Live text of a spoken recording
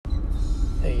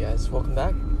Hey guys, welcome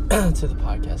back to the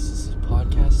podcast. This is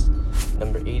podcast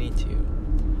number 82.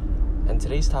 And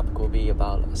today's topic will be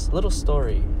about a little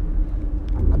story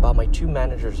about my two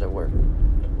managers at work.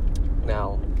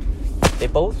 Now, they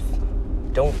both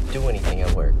don't do anything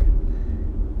at work.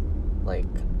 Like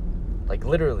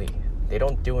literally, they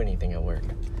don't do anything at work.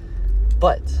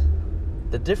 But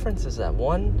the difference is that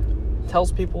one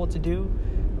tells people what to do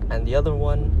and the other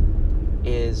one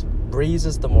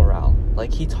raises the morale.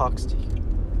 Like he talks to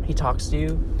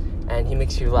you and he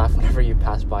makes you laugh whenever you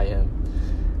pass by him.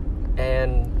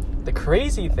 And the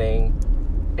crazy thing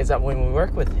is that when we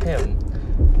work with him,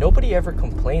 nobody ever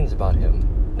complains about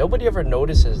him. Nobody ever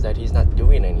notices that he's not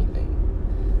doing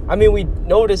anything. I mean, we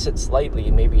notice it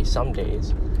slightly, maybe some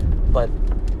days, but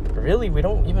really we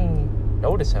don't even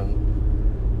notice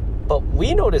him. But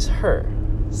we notice her.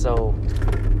 So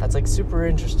that's super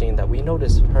interesting that we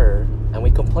notice her and we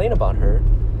complain about her,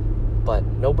 but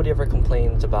nobody ever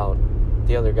complains about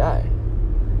the other guy.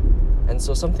 And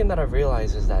so something that I've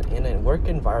realized is that in a work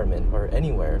environment or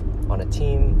anywhere, on a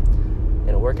team,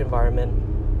 in a work environment,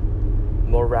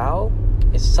 morale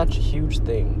is such a huge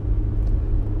thing.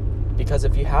 Because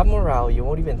if you have morale, you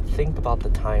won't even think about the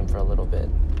time for a little bit.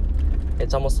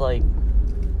 It's almost like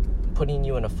putting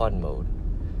you in a fun mode.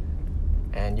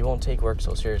 And you won't take work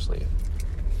so seriously.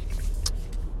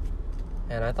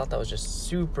 And I thought that was just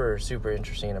super, super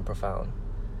interesting and profound.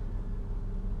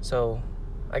 So,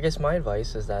 I guess my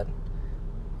advice is that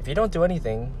if you don't do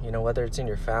anything, whether it's in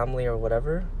your family or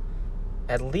whatever,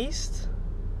 at least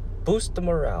boost the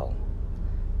morale.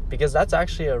 Because that's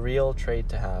actually a real trait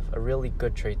to have, a really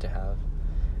good trait to have.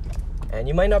 And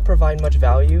you might not provide much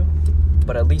value,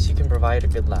 but at least you can provide a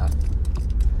good laugh.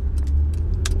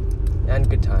 And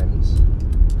good times.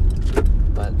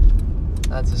 But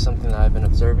that's just something that I've been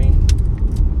observing,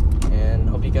 and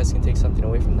hope you guys can take something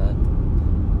away from that.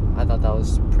 I thought that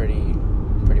was pretty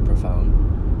profound.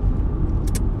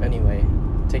 Anyway,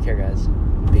 take care guys.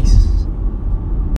 Peace.